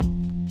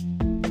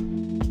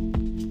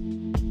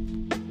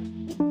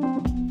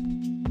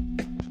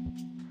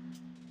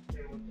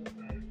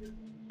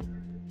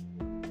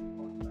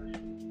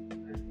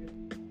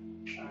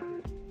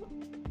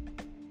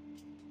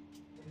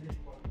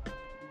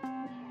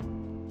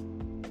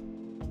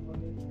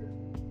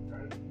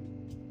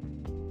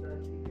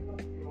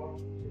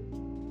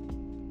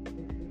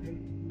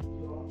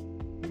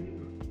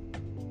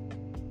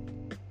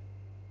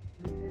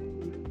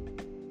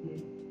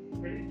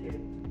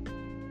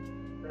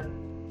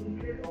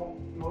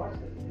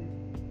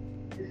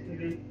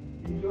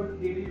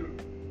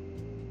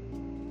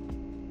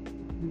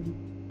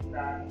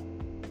that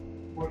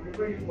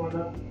whatever you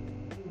wanna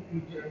in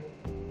future,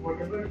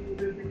 whatever you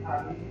will be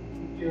having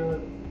in future,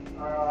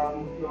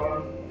 your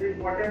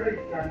whatever it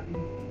can be,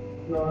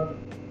 your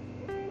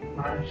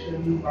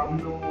mansion,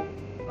 bungalow,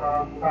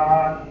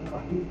 car,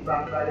 huge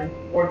bank balance,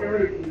 whatever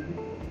it will be,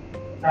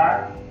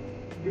 that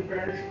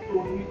depends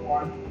totally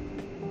on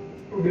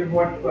today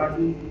what you are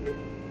doing today.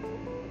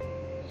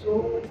 So,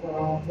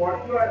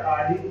 what you are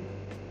adding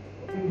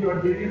in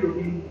your daily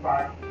routine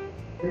part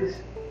is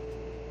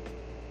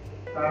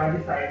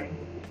deciding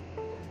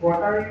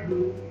what are you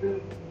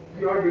doing in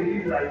your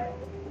daily life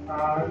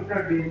in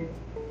a day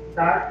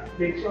that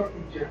makes your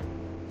future.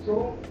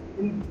 So,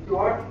 in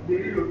your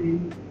daily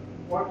routine,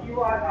 what you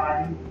are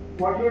adding,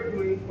 what you are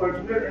doing,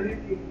 particular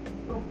anything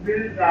to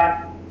build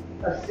that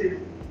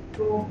assist,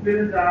 to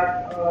build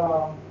that,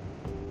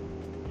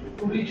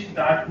 to reach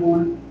that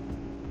goal.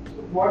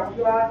 So, what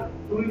you are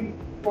doing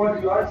for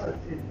your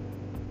success,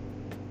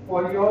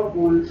 for your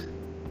goals,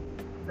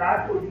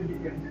 that totally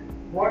depends.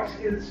 What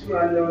skills you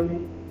are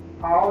learning,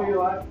 how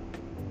you are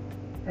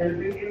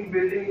helping in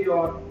building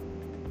your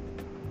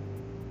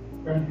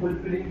and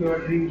fulfilling your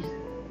dreams.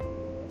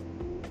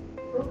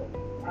 So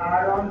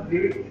add on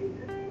great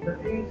things, the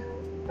things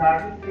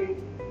that you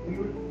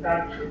think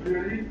that should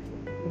really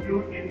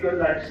include in your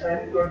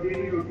lifestyle, your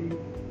daily routine,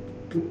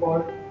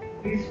 because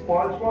these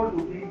small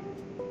routines,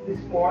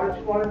 these small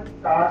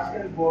tasks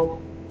and work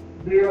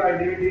day by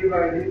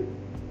day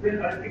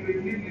will ultimately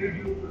lead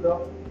you to the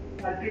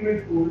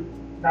ultimate goal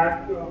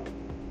that you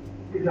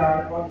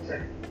desire or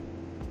set.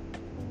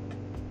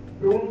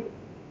 Don't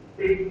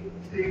take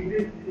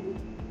this thing,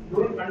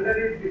 don't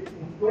underrate this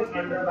thing, don't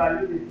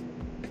undervalue this thing,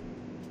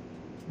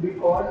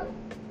 because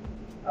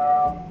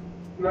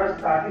you are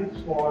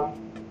starting small,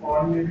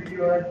 or maybe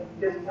you are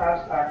just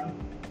starting,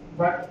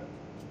 but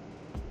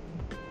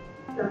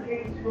the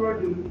things you are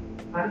doing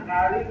and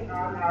adding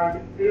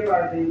day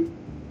by day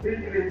will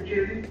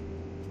eventually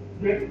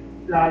get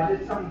larger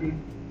someday.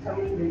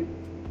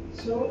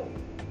 So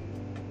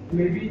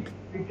maybe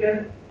you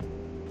can,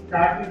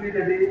 that will be the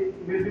day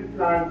will be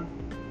planned.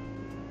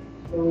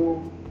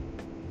 So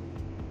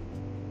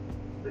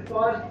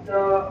because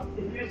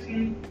if you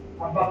see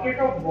a bucket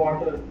of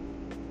water,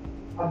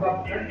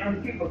 an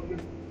empty bucket,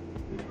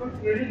 you should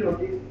really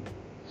notice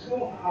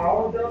so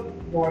how the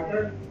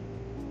water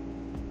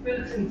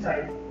fills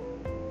inside.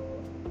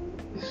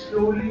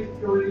 Slowly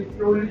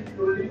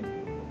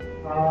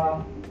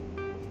uh,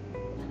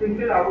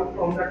 sprinkle out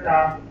from the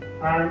tap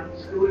and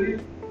slowly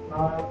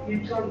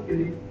keeps on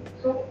filling.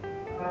 So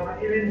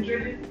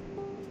eventually,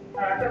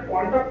 at a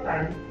point of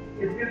time,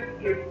 it will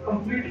get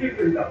completely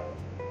filled up.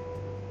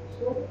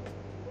 So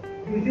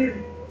this is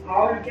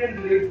how you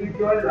can relate with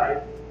your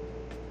life.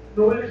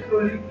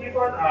 Slowly, keep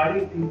on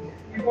adding things,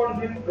 keep on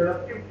doing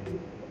productive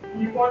things,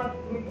 keep on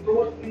doing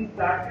those things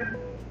that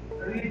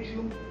will reach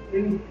you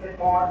in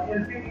or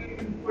helping you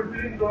in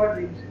fulfilling your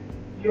dreams,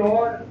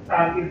 your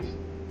targets,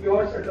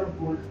 your set of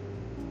goals,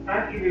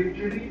 and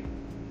eventually,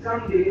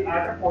 someday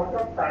at a point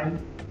of time,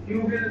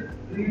 you will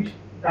reach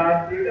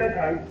that greater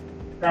heights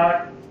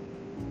that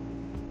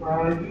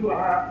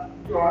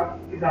your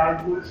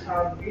desired goals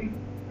have been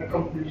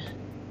accomplished.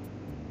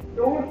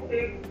 Don't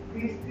take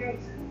these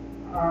things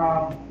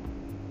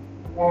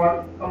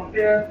or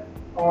compare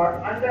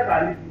or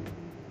undervalue it,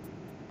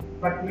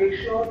 but make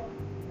sure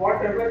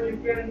whatever you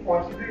can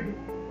possibly do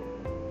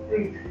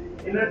things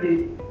in a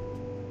day,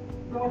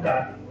 do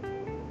that,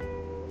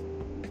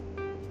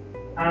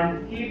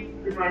 and keep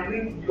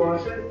reminding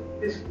yourself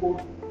this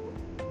quote: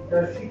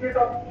 the secret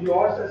of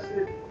your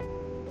success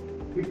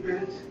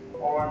depends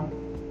on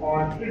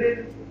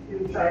hidden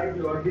inside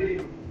your daily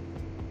routine.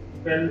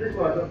 Well, this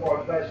was a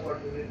podcast for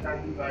today.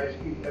 Thank you guys.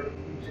 Keep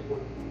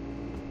supporting.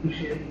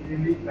 Appreciate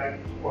really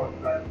like this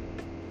podcast.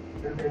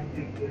 And then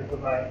take care. Bye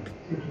bye.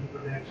 See you for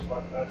the next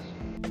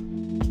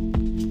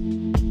podcast.